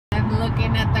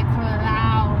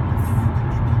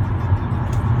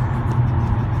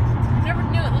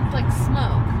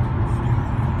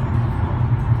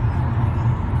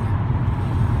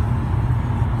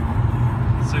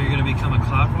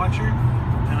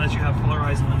now that you have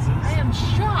polarized lenses. I am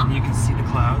shocked. And you can see the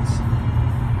clouds.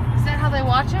 Is that how they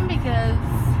watch them? Because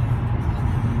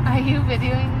are you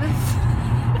videoing this?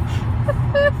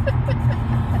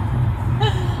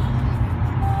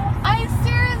 I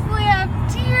seriously have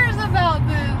tears about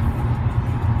this.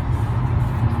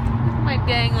 Look at my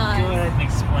dang eyes. Go ahead and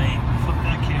explain. Flip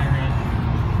that camera.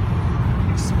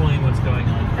 Explain what's going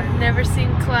on. I've never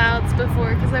seen clouds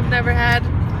before because I've never had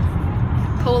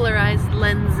polarized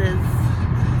lenses.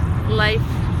 Life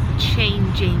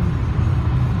changing.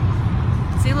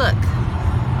 See, look.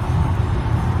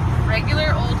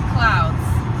 Regular old clouds.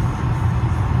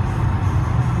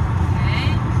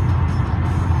 Okay.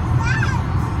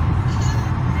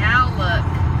 Now look.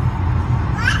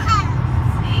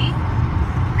 See?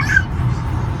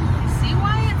 You see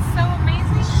why it's so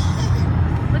amazing?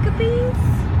 Look at these.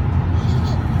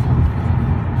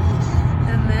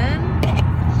 And then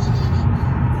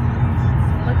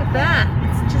look at that.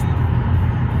 It's just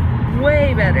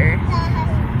way better.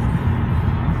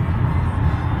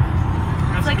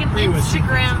 It's like an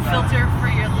Instagram filter for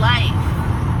your life.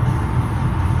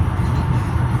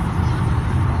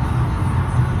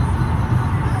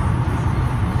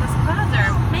 Those clouds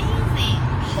are amazing.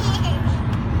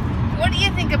 What do you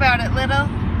think about it, little?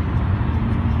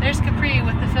 There's Capri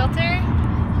with the filter.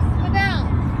 Go down.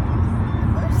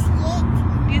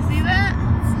 You see that?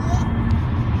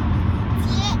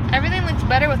 Everything looks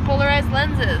better with polarized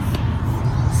lenses.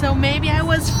 So maybe I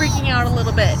was freaking out a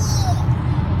little bit.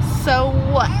 So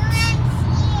what? You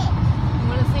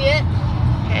want to see it?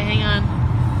 Okay, hang on.